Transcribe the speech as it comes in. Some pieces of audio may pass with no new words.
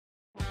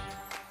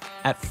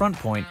At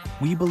Frontpoint,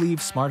 we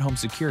believe smart home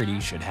security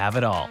should have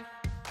it all.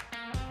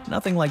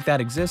 Nothing like that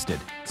existed,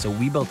 so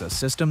we built a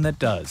system that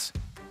does.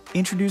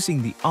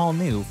 Introducing the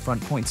all-new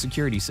Frontpoint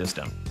Security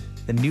System,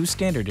 the new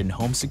standard in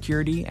home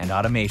security and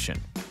automation.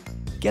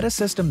 Get a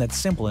system that's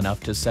simple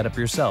enough to set up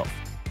yourself,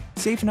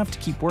 safe enough to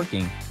keep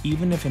working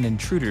even if an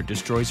intruder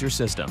destroys your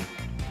system,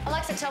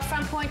 Alexa, tell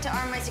Frontpoint to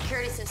arm my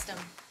security system.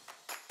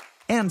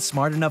 and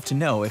smart enough to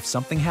know if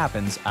something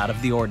happens out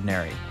of the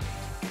ordinary.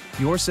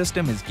 Your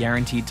system is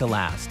guaranteed to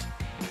last.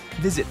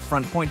 Visit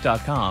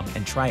frontpoint.com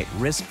and try it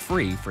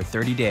risk-free for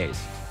 30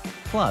 days.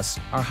 Plus,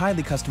 our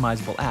highly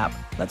customizable app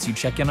lets you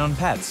check in on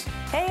pets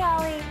Hey,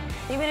 Ollie.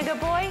 You been a good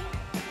boy?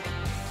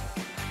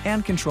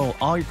 and control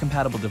all your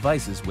compatible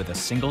devices with a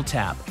single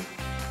tap.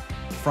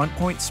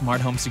 Frontpoint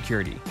Smart Home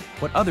Security.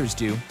 What others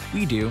do,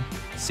 we do.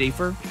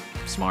 Safer,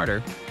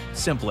 smarter,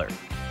 simpler.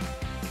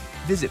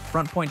 Visit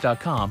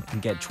frontpoint.com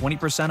and get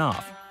 20%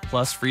 off,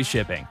 plus free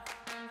shipping.